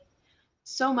me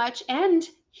so much. And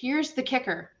here's the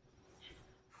kicker: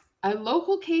 a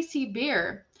local KC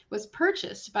beer was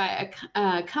purchased by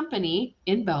a company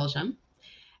in Belgium,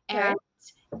 Okay. and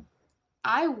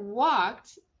I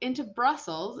walked into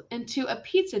Brussels into a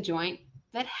pizza joint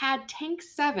that had Tank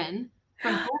 7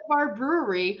 from Boulevard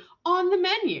Brewery on the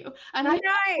menu. And I felt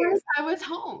like Nice. I was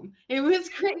home. It was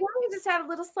great. Yeah, you just had a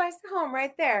little slice of home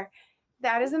right there.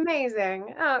 That is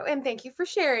amazing. Oh, and thank you for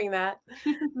sharing that.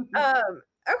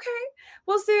 Okay.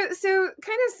 Well, so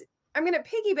kind of, I'm going to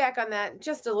piggyback on that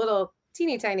just a little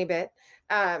teeny tiny bit.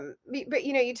 But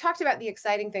you talked about the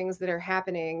exciting things that are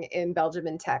happening in Belgium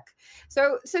in tech.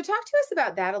 So talk to us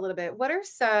about that a little bit. What are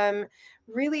some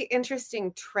really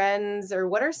interesting trends, or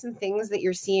what are some things that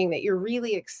you're seeing that you're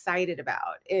really excited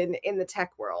about in the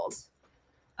tech world?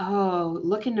 Oh,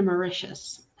 look into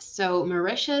Mauritius. So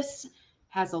Mauritius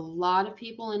has a lot of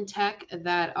people in tech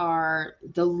that are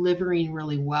delivering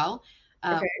really well.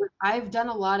 Okay. I've done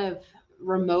a lot of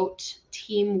remote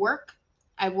team work.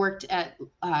 I've worked at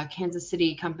Kansas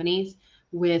City companies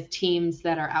with teams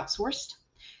that are outsourced.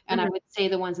 And I Mhm. would say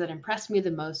the ones that impressed me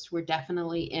the most were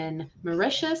definitely in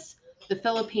Mauritius, the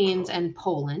Philippines, and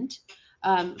Poland,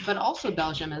 but also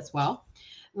Belgium as well.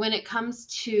 When it comes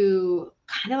to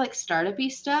kind of like startup-y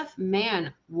stuff,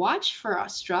 man, watch for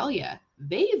Australia.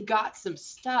 They've got some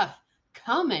stuff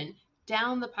coming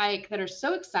down the pike that are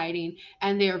so exciting,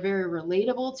 and they are very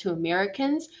relatable to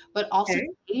Americans, but also Okay.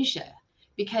 to Asia.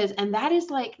 And that is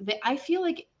like I feel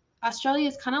like Australia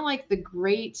is kind of like the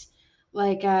great,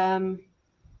 like the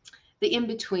in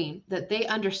between, that they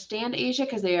understand Asia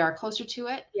because they are closer to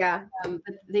it. Yeah.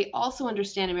 But they also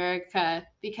understand America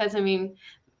because, I mean,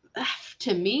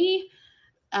 to me,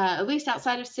 at least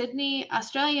outside of Sydney,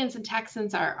 Australians and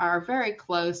Texans are very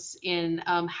close in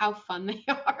how fun they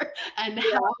are, and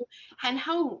Yeah.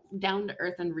 how down to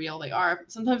earth and real they are.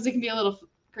 Sometimes it can be a little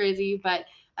crazy, but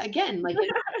again, like in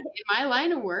my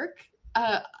line of work,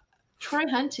 Troy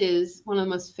Hunt is one of the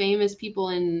most famous people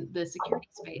in the security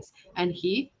space, and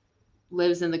he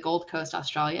lives in the Gold Coast,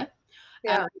 Australia.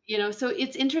 Yeah. So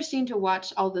it's interesting to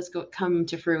watch all this come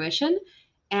to fruition.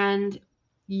 And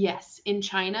yes, in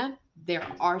China, there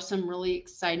are some really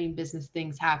exciting business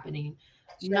things happening.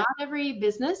 Sure. Not every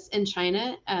business in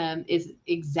China is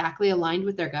exactly aligned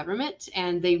with their government,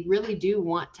 and they really do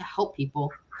want to help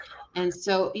people. And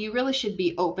so you really should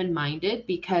be open-minded,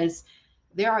 because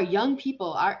there are young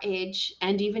people our age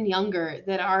and even younger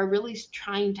that are really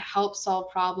trying to help solve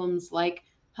problems like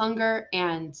hunger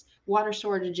and water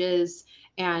shortages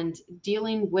and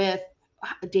dealing with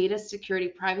data security,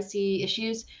 privacy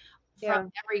issues from Yeah.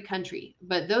 every country.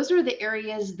 But those are the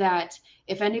areas that,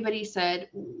 if anybody said,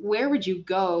 where would you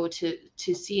go to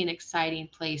see an exciting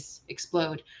place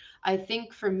explode? I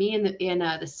think for me, in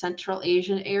the Central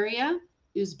Asian area,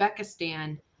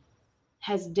 Uzbekistan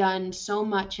has done so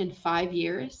much in 5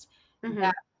 years Mhm.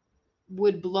 that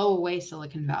would blow away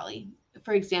Silicon Valley.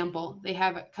 For example, they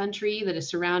have a country that is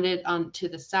surrounded on to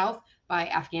the south by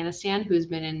Afghanistan, who has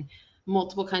been in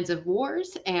multiple kinds of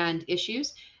wars and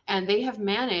issues, and they have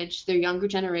managed their younger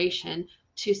generation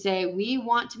to say, we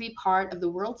want to be part of the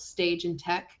world stage in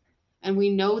tech, and we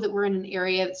know that we're in an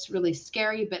area that's really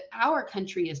scary, but our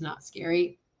country is not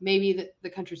scary. Maybe the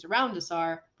countries around us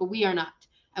are, but we are not,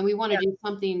 and we want to Yeah. do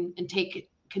something and take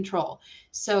control.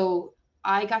 So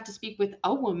I got to speak with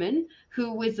a woman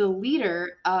who was the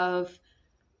leader of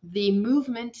the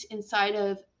movement inside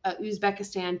of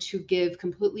Uzbekistan to give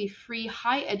completely free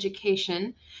high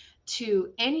education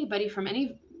to anybody from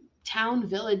any town,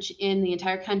 village in the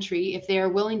entire country if they are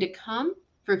willing to come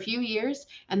for a few years,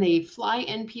 and they fly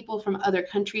in people from other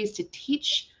countries to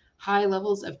teach high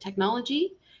levels of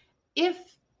technology.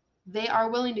 If they are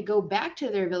willing to go back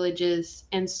to their villages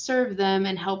and serve them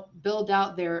and help build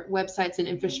out their websites and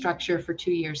infrastructure for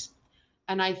 2 years.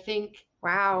 And I think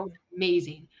Wow.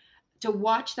 amazing to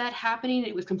watch that happening.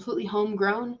 It was completely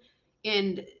homegrown.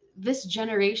 And this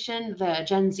generation, the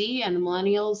Gen Z and the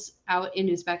millennials out in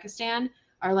Uzbekistan,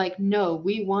 are like, no,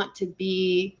 we want to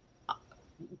be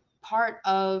part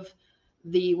of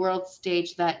the world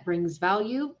stage that brings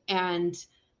value and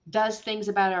does things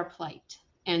about our plight.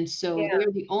 And so Yeah.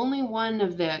 they're the only one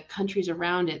of the countries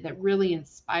around it that really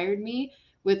inspired me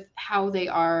with how they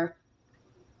are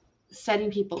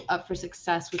setting people up for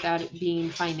success without it being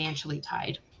financially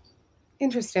tied.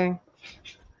 Interesting.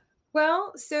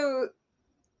 Well, so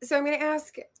I'm going to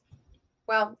ask,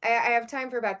 Well, I have time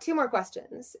for about 2 more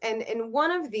questions. And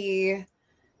one of the,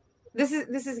 this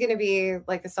is going to be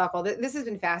like the softball. This has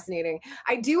been fascinating.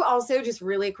 I do also just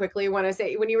really quickly want to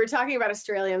say, when you were talking about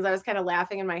Australians, I was kind of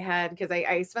laughing in my head because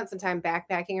I spent some time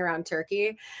backpacking around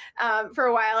Turkey for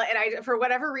a while. And for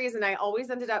whatever reason, I always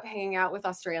ended up hanging out with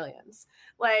Australians,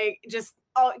 like just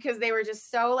because they were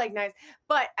just so like nice.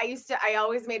 But I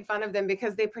always made fun of them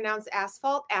because they pronounce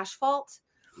asphalt.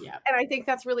 Yeah. And I think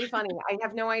that's really funny. I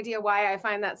have no idea why I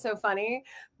find that so funny,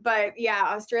 but yeah,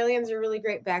 Australians are really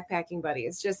great backpacking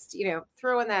buddies. Just,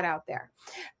 throwing that out there.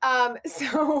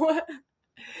 So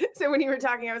when you were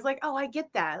talking, I was like, oh, I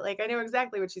get that. Like, I know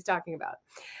exactly what she's talking about.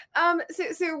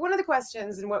 So one of the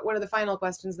questions, and one of the final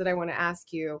questions that I want to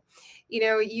ask you,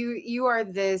 you're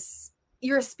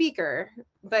a speaker,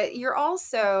 but you're a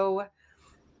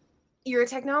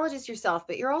technologist yourself,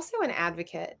 but you're also an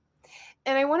advocate.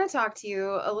 And I want to talk to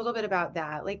you a little bit about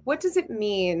that. Like, what does it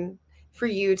mean for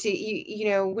you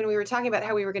to, when we were talking about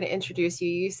how we were going to introduce you,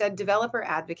 you said developer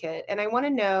advocate. And I want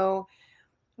to know,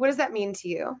 what does that mean to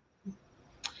you?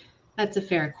 That's a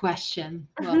fair question.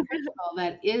 Well, first of all,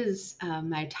 that is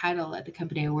my title at the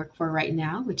company I work for right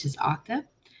now, which is Okta.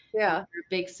 Yeah. We're a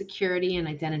big security and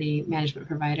identity management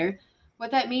provider.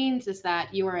 What that means is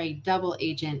that you are a double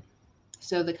agent.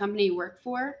 So the company you work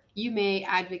for, you may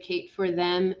advocate for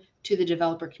them to the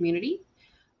developer community,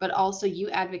 but also you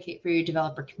advocate for your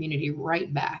developer community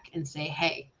right back and say,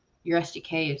 hey, your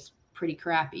SDK is pretty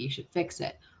crappy, you should fix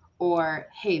it. Or,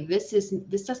 hey, this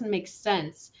doesn't make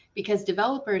sense, because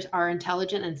developers are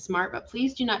intelligent and smart, but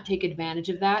please do not take advantage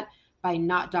of that by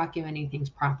not documenting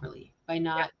things properly, by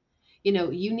not,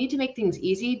 you need to make things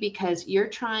easy, because you're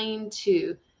trying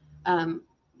to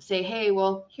say, hey,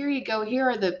 well, here you go. Here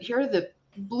are the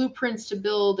blueprints to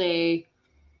build a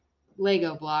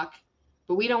Lego block,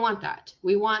 but we don't want that.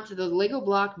 We want the Lego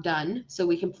block done so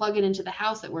we can plug it into the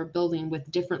house that we're building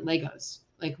with different Legos.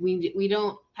 Like we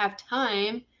don't have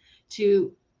time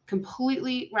to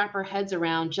completely wrap our heads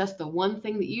around just the one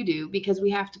thing that you do, because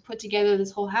we have to put together this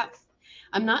whole house.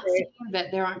 I'm not saying that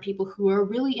there aren't people who are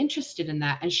really interested in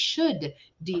that and should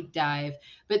deep dive,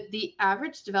 but the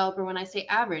average developer, when I say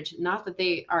average, not that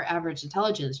they are average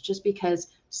intelligence, just because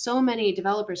so many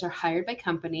developers are hired by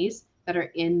companies that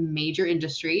are in major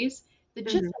industries that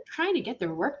just are trying to get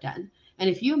their work done. And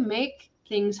if you make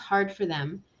things hard for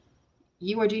them,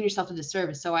 you are doing yourself a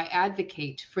disservice. So I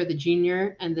advocate for the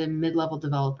junior and the mid-level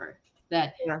developer,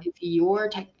 that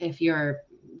if your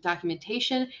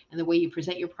documentation and the way you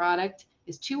present your product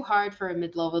is too hard for a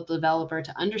mid-level developer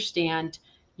to understand,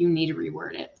 you need to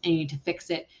reword it and you need to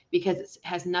fix it, because it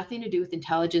has nothing to do with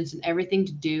intelligence and everything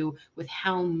to do with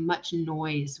how much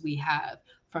noise we have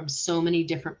from so many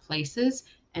different places,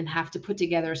 and have to put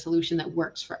together a solution that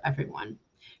works for everyone.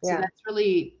 So that's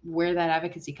really where that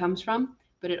advocacy comes from.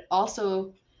 But it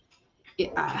also,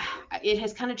 it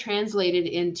has kind of translated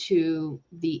into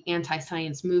the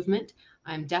anti-science movement.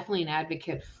 I'm definitely an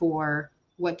advocate for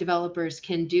what developers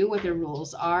can do, what their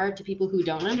rules are, to people who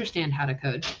don't understand how to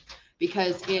code,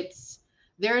 because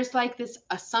there's like this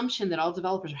assumption that all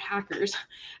developers are hackers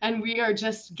and we are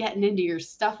just getting into your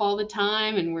stuff all the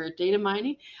time and we're data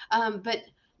mining. But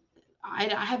I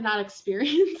have not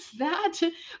experienced that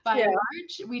by and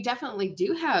large. We definitely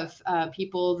do have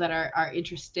people that are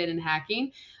interested in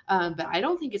hacking, but I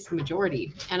don't think it's the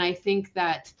majority. And I think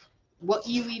that what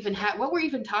we're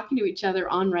even talking to each other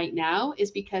on right now is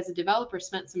because a developer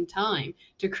spent some time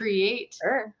to create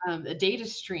a data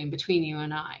stream between you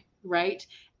and I, right?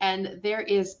 And there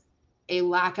is a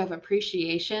lack of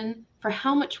appreciation for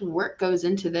how much work goes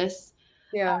into this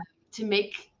to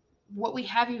make what we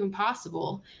have even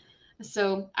possible.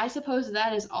 So I suppose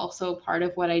that is also part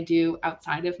of what I do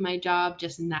outside of my job,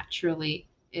 just naturally,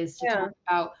 is to talk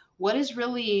about what is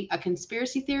really a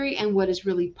conspiracy theory and what is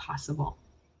really possible.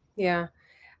 Yeah.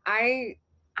 I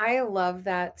love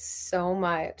that so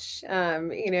much.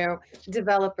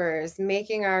 Developers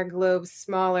making our globe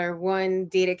smaller, one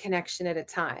data connection at a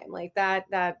time. Like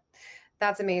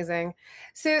that's amazing.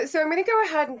 So I'm going to go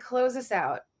ahead and close this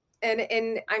out.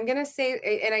 And I'm going to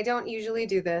say, and I don't usually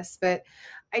do this, but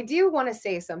I do want to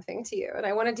say something to you, and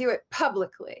I want to do it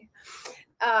publicly.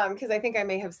 Because I think I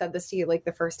may have said this to you like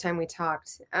the first time we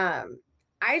talked.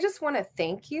 I just want to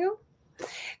thank you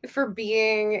for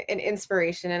being an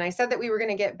inspiration. And I said that we were going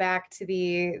to get back to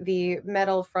the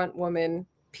metal front woman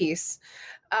piece.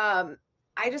 I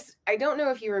don't know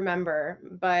if you remember,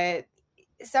 but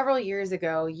several years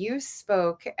ago, you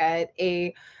spoke at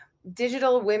a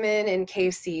Digital Women in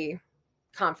KC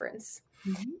conference.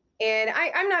 And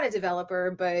I'm not a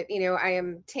developer, but I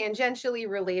am tangentially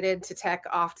related to tech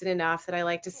often enough that I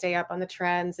like to stay up on the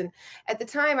trends. And at the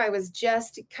time, I was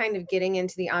just kind of getting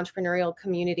into the entrepreneurial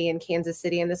community in Kansas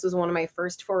City, and this was one of my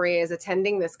first forays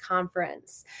attending this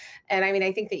conference. And I mean,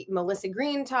 I think that Melissa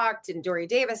Green talked and Dory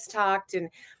Davis talked, and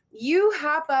you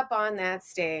hop up on that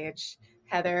stage,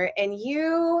 Heather, and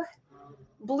you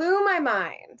blew my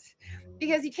mind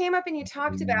because you came up and you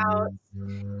talked about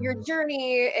your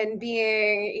journey and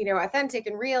being, authentic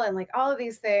and real and like all of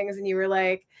these things. And you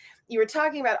were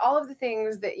talking about all of the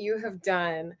things that you have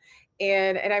done.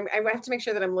 And I have to make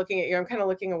sure that I'm looking at you. I'm kind of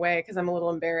looking away because I'm a little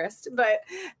embarrassed, but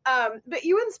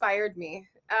you inspired me.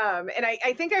 And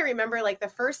I think I remember like the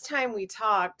first time we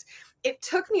talked, it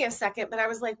took me a second, but I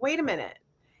was like, wait a minute.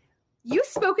 You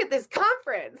spoke at this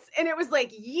conference, and it was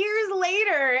like years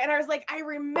later. And I was like, I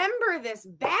remember this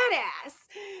badass,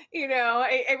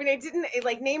 I mean,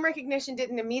 like name recognition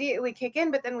didn't immediately kick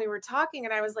in, but then we were talking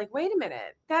and I was like, wait a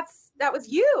minute, that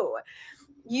was you.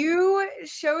 You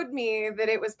showed me that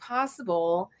it was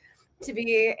possible to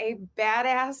be a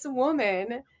badass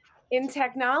woman in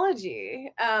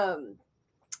technology. And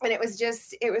it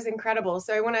was incredible.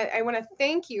 So I want to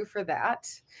thank you for that.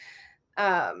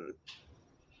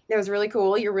 It was really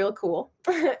cool. You're real cool.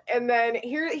 And then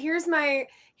here's my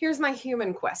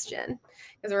human question,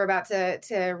 because we're about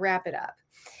to wrap it up.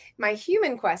 My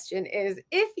human question is,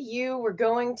 if you were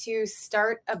going to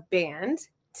start a band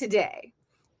today,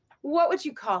 what would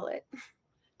you call it?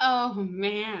 Oh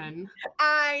man.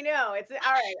 I know. It's all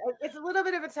right. It's a little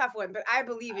bit of a tough one, but I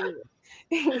believe in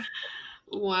you.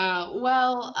 Wow.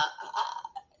 Well,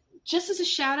 just as a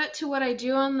shout out to what I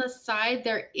do on the side,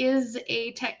 there is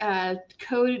a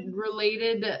code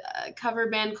related cover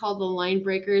band called the Line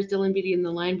Breakers, Dylan Beatty and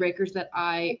the Line Breakers, that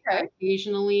I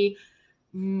occasionally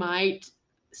might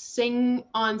sing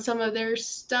on some of their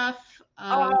stuff.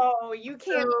 You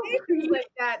can't say things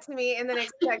like that to me and then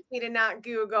expect me to not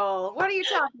Google. What are you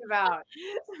talking about?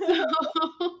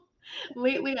 So,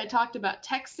 lately I talked about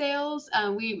Tech Sales,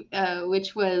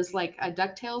 which was like a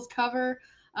DuckTales cover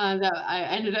that I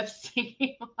ended up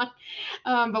singing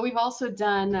on. But we've also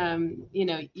done,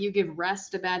 You Give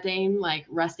Rest a Bad Name, like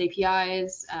Rest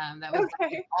APIs. That was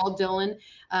like all Dylan.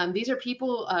 These are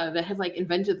people that have like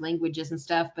invented languages and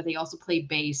stuff, but they also play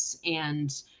bass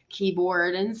and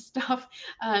keyboard and stuff.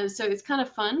 So it's kind of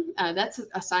fun. That's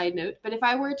a side note. But if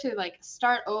I were to like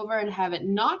start over and have it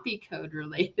not be code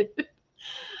related,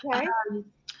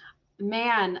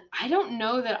 man, I don't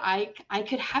know that I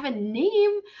could have a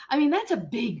name. I mean, that's a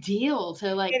big deal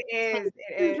to like. It is.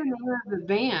 The name of the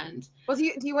band. Well, do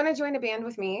you want to join a band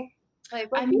with me? Like,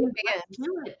 let's do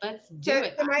it. Let's do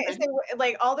it. So,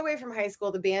 like all the way from high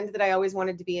school, the band that I always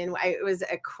wanted to be in, it was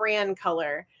a crayon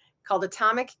color called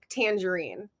Atomic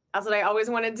Tangerine. That's what I always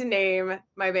wanted to name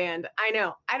my band. I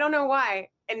know. I don't know why.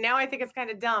 And now I think it's kind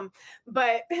of dumb,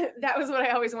 but that was what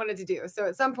I always wanted to do. So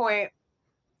at some point,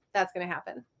 that's going to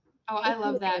happen. Oh, I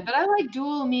love that. But I like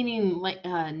dual meaning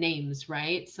names,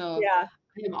 right? So yeah,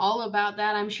 I'm all about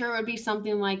that. I'm sure it would be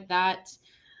something like that.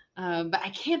 But I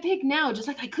can't pick now, just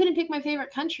like I couldn't pick my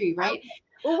favorite country, right?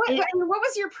 Well, what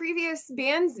was your previous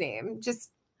band's name? It's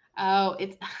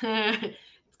it's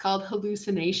called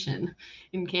Hallucination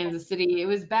in Kansas City. It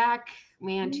was back,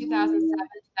 2007,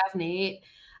 2008.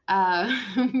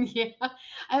 Yeah,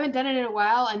 I haven't done it in a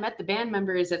while. I met the band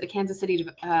members at the Kansas City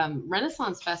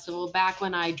Renaissance Festival back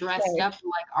when I dressed up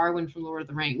like Arwen from Lord of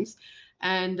the Rings,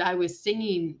 and I was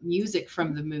singing music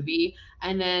from the movie.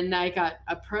 And then I got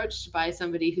approached by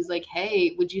somebody who's like,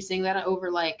 "Hey, would you sing that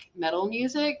over like metal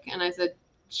music?" And I said,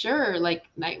 "Sure, like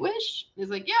Nightwish."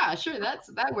 He's like, "Yeah, sure, that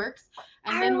works."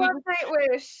 And then I love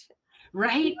Nightwish.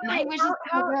 Right? Nightwish is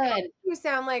so good. You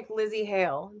sound like Lizzie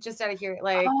Hale, just out of here.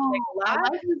 I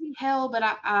like Lizzie Hale,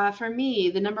 but for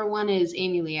me, the number one is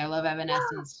Amy Lee. I love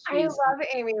Evanescence. I love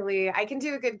Amy Lee. I can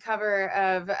do a good cover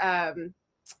of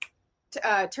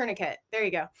Tourniquet. There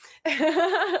you go.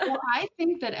 Well, I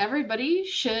think that everybody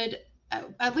should,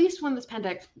 at least when this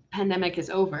pandemic is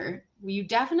over, you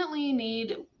definitely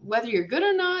need, whether you're good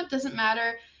or not, doesn't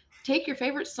matter, take your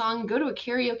favorite song, go to a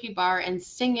karaoke bar and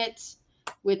sing it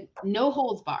with no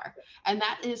holds bar. And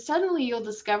that is, suddenly you'll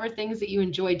discover things that you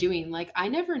enjoy doing. Like, I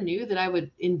never knew that I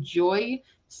would enjoy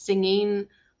singing,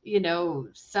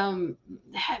 some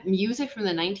music from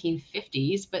the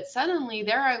 1950s, but suddenly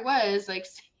there I was like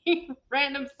singing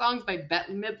random songs by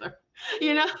Bette Midler.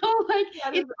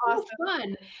 It's awesome.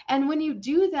 Fun. And when you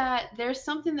do that, there's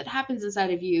something that happens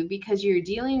inside of you because you're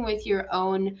dealing with your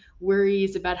own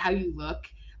worries about how you look.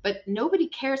 But nobody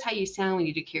cares how you sound when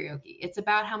you do karaoke. It's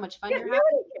about how much fun you're having.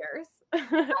 Nobody cares.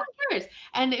 cares?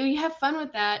 And we have fun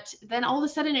with that. Then all of a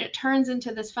sudden it turns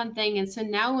into this fun thing. And so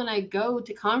now when I go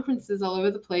to conferences all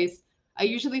over the place, I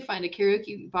usually find a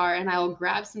karaoke bar and I will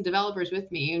grab some developers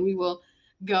with me and we will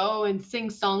go and sing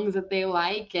songs that they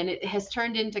like. And it has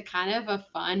turned into kind of a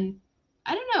fun,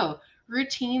 I don't know,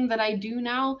 routine that I do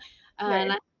now.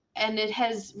 Nice. And it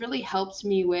has really helped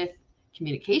me with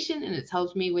communication, and it's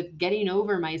helped me with getting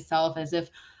over myself as if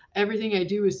everything I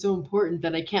do is so important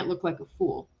that I can't look like a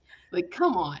fool. Like,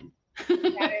 come on.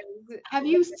 Have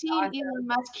you seen awesome. Elon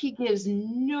Musk? He gives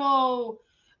no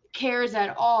cares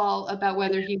at all about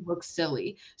whether he looks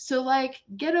silly. So like,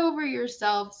 get over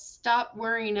yourself, stop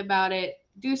worrying about it,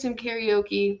 do some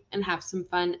karaoke and have some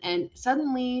fun. And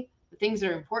suddenly the things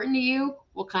that are important to you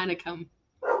will kind of come.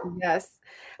 Yes,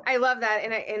 I love that.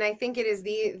 And I think it is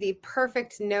the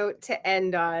perfect note to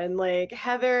end on. Like,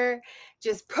 Heather,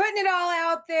 just putting it all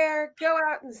out there, go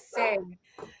out and sing.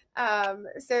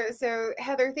 So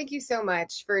Heather, thank you so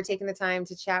much for taking the time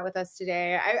to chat with us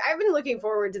today. I've been looking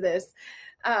forward to this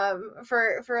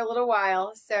for a little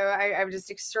while. So I'm just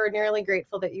extraordinarily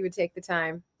grateful that you would take the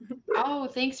time. Oh,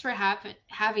 thanks for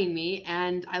having me.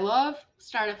 And I love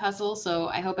Startup Hustle. So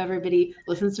I hope everybody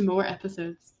listens to more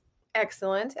episodes.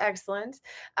 Excellent.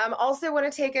 Also want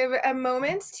to take a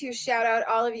moment to shout out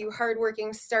all of you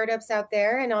hardworking startups out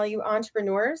there and all you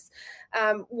entrepreneurs.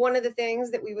 One of the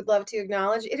things that we would love to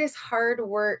acknowledge, it is hard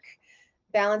work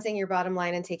balancing your bottom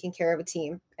line and taking care of a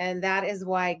team. And that is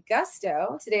why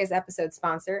Gusto, today's episode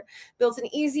sponsor, built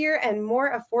an easier and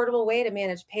more affordable way to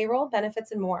manage payroll,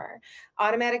 benefits, and more.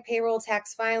 Automatic payroll,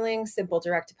 tax filing, simple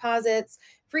direct deposits,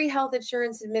 free health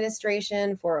insurance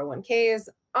administration, 401ks,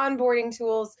 onboarding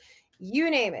tools,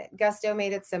 you name it. Gusto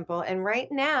made it simple. And right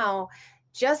now,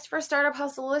 just for Startup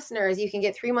Hustle listeners, you can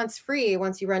get 3 months free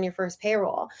once you run your first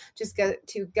payroll. Just go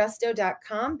to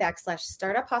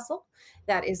gusto.com/startup hustle.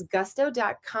 That is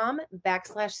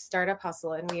gusto.com/startup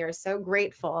hustle. And we are so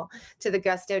grateful to the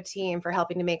Gusto team for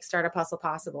helping to make Startup Hustle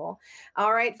possible.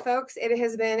 All right, folks, it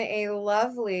has been a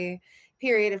lovely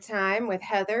period of time with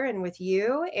Heather and with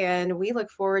you. And we look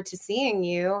forward to seeing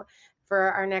you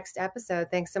for our next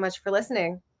episode. Thanks so much for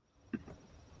listening.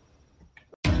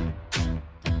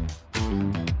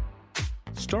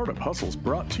 Startup Hustle is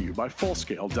brought to you by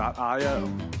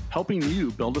Fullscale.io, helping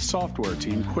you build a software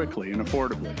team quickly and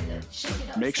affordably.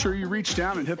 Make sure you reach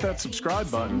down and hit that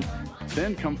subscribe button,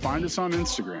 then come find us on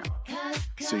Instagram.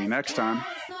 See you next time.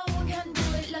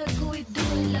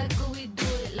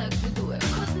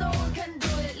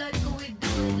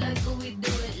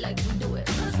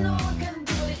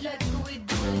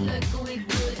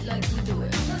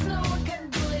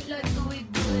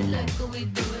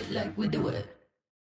 We do it.